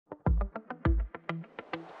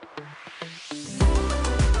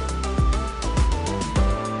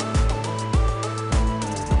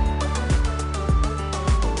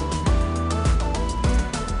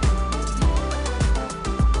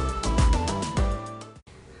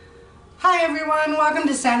Hi everyone, welcome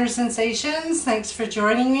to Sandra Sensations. Thanks for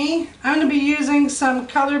joining me. I'm going to be using some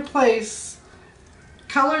ColorPlace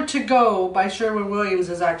Color to Go by Sherwin-Williams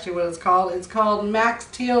is actually what it's called. It's called Max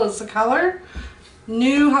Teal is the color.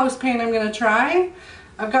 New house paint I'm going to try.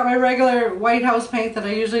 I've got my regular white house paint that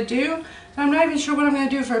I usually do. And I'm not even sure what I'm going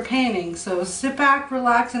to do for a painting. So sit back,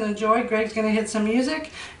 relax, and enjoy. Greg's going to hit some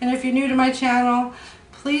music. And if you're new to my channel,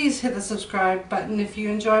 please hit the subscribe button if you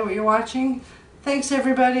enjoy what you're watching. Thanks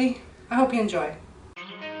everybody. I hope you enjoy.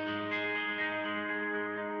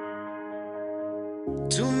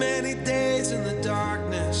 Too many days in the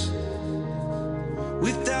darkness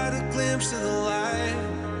without a glimpse of the light.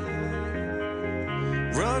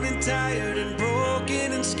 Running tired and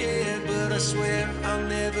broken and scared, but I swear I'll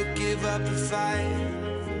never give up the fight.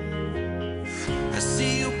 I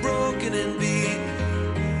see you broken and beat,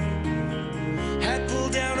 head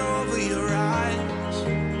pulled down over your eyes.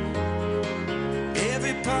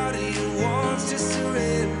 Every part of you wants to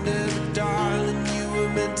surrender, but darling, you were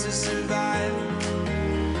meant to survive.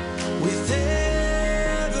 With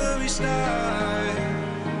every star,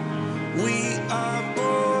 we are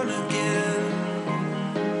born again.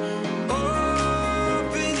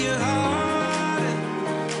 Open your heart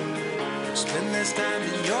and spend less time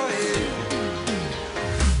in your head.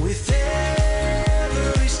 With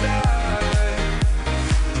every star,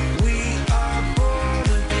 we are born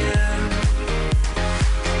again.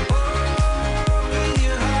 Open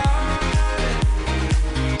your heart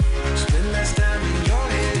and spend less time in your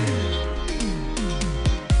head.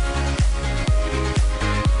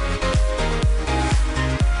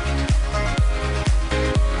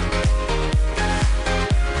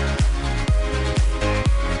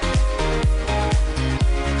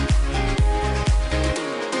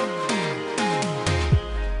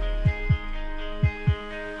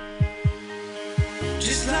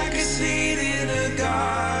 Just like a seed in a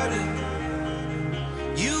garden,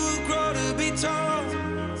 you will grow to be tall,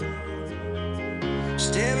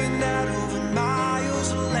 staring out over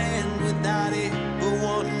miles of land without it, but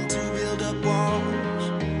wanting to build up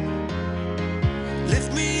walls.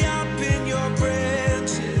 Lift me up in your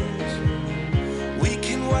branches, we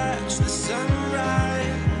can watch the sunrise.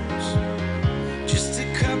 Just a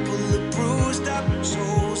couple of bruised up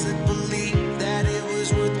souls that believe that it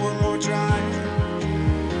was worth one more try.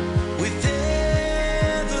 With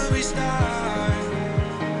every star,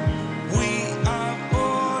 we are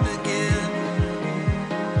born again.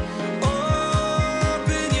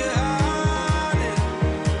 Open your heart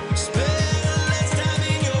and spend less time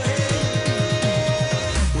in your head.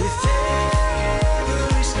 With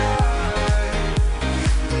every star,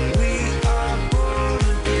 we are born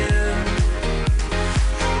again.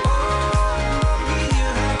 Open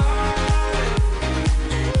your heart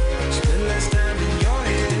and spend less time in your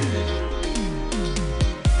head.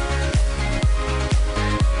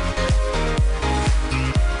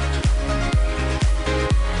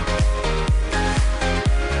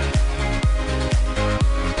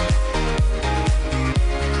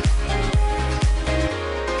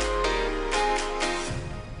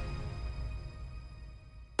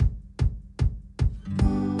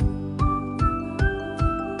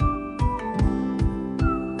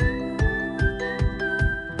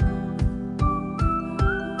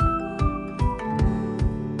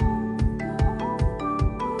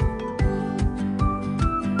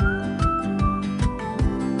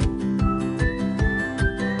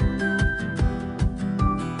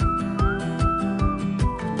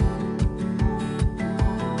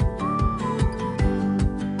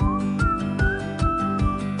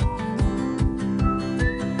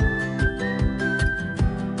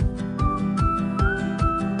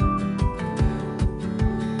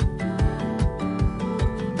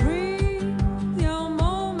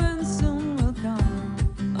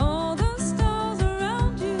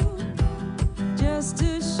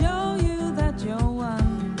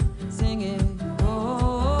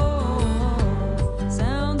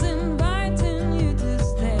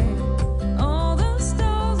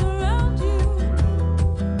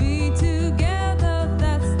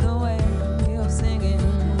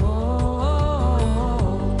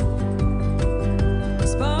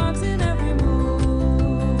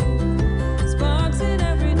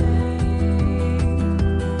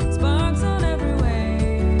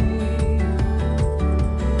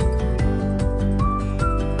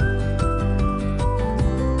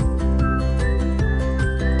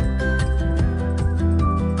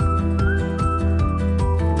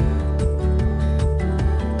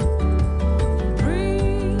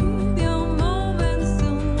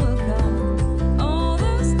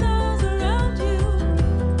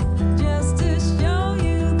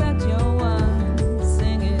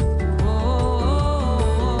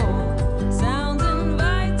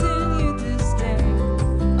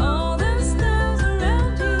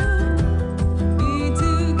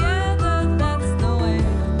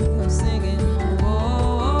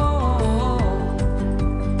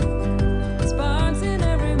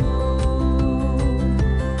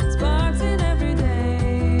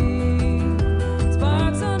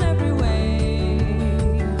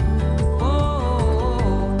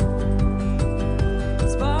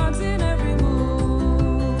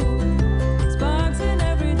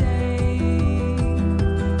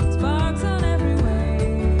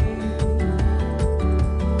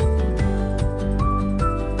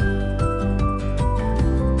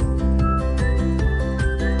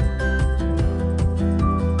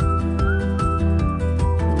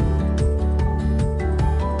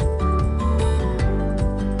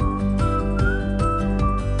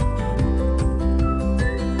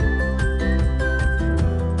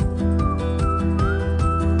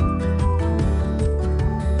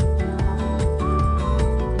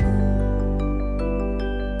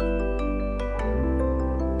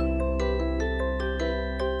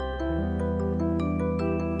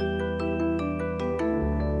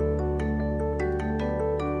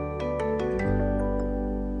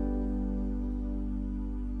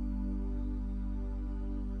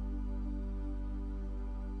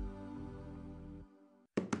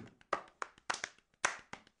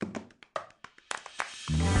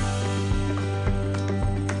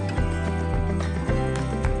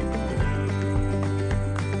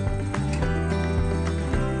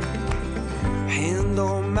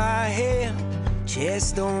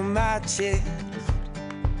 chest on my chest.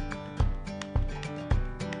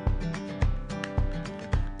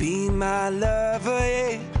 Be my lover,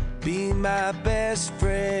 yeah, be my best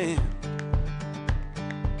friend.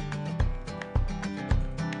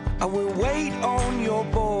 I will wait on your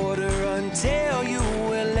border until you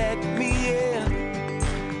will let me in.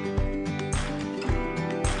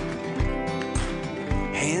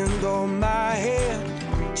 Hand on my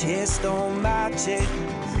head, chest on my chest.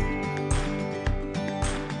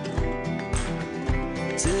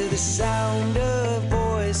 To the sound of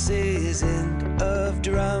voices and of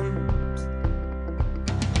drums,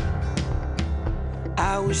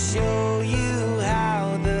 I will show you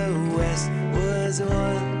how the West was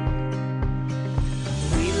won.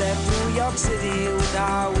 We left New York City with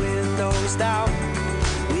our windows down.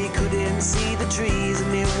 We couldn't see the trees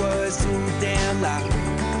and it was too damn loud.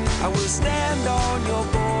 I will stand on your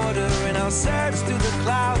border and I'll search through the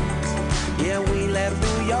clouds. Yeah, we left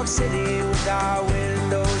New York City with our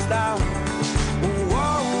windows down.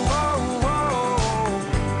 Whoa, whoa, whoa.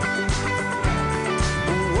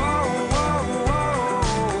 Whoa, whoa, whoa.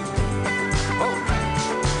 Oh.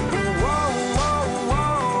 Whoa, whoa,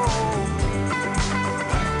 whoa.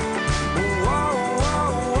 Whoa, whoa,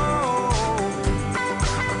 whoa.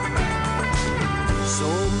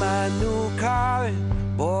 Sold my new car and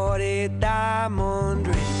bought a diamond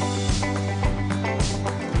ring.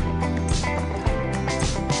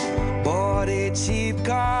 Bought a cheap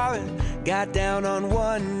car and got down on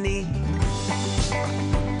one knee.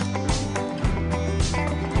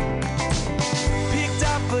 Picked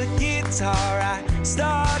up a guitar, I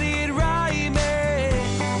started rhyming.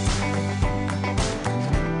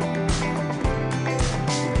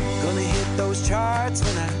 Gonna hit those charts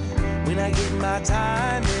when I get my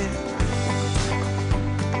time in.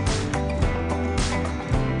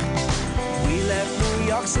 We left New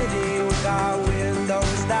York City with our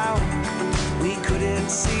windows down. We couldn't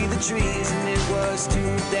see the trees and it was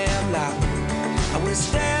too damn loud. I will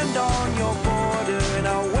stand on your border and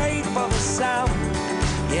I'll wait for the sound.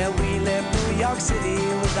 Yeah, we left New York City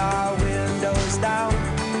with our windows down.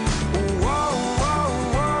 Whoa, whoa,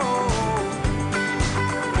 whoa.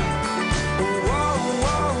 Whoa,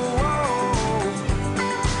 whoa, whoa.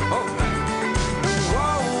 Oh.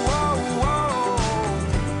 Whoa, whoa, whoa.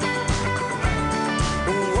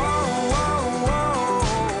 Whoa, whoa, whoa.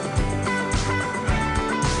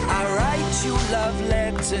 I write you love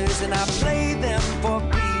letters and I play them for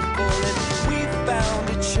people. And we found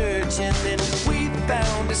a church and then we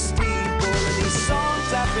found a steeple. And these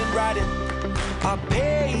songs I've been writing are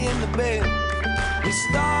paying the bill. We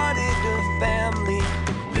started a family,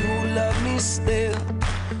 you love me still.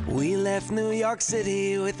 We left New York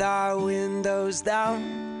City with our windows down.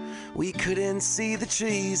 We couldn't see the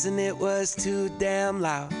trees and it was too damn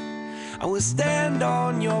loud. I will stand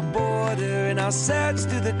on your border and I'll search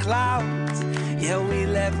through the clouds. Yeah, we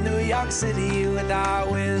left New York City with our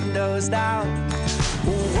windows down.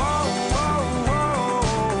 Whoa, whoa, whoa.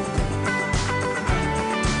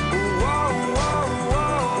 Whoa, whoa, whoa.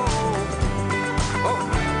 Oh.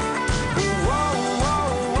 Whoa, whoa,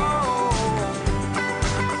 whoa.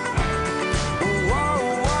 Whoa,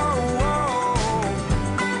 whoa, whoa.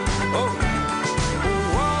 Oh.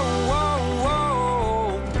 Whoa, whoa, whoa.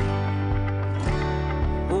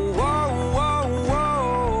 Whoa, whoa, whoa.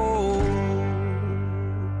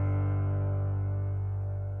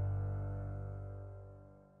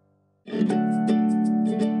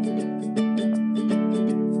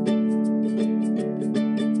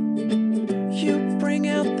 You bring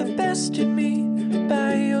out the best in me.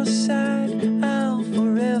 By your side, I'll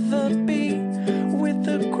forever be. With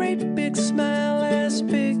a great big smile as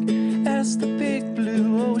big as the big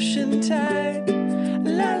blue ocean tide.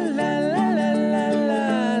 La la la la la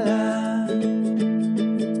la la.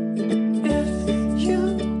 If you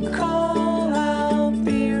call, I'll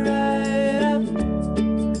be right up.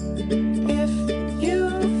 If you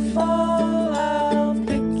fall, I'll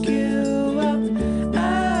pick you up.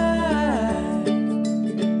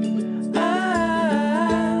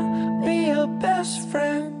 I'll be your best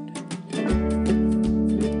friend.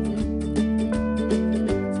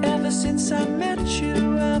 Ever since I met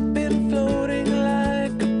you, I've been floating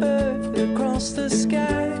like a bird across the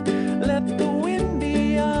sky. Let the wind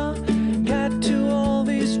be our guide to all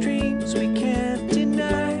these dreams we can't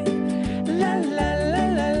deny. La la la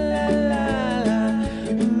la la la la.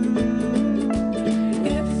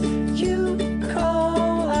 If you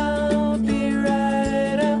call, I'll be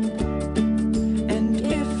right up. And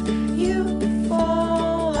if you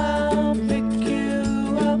fall, I'll pick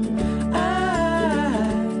you up.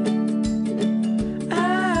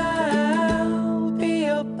 I'll be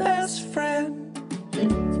your best friend.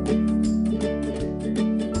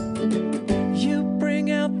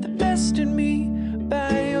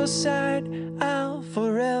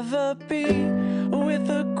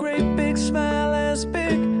 smile as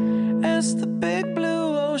big as the big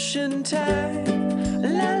blue ocean tide.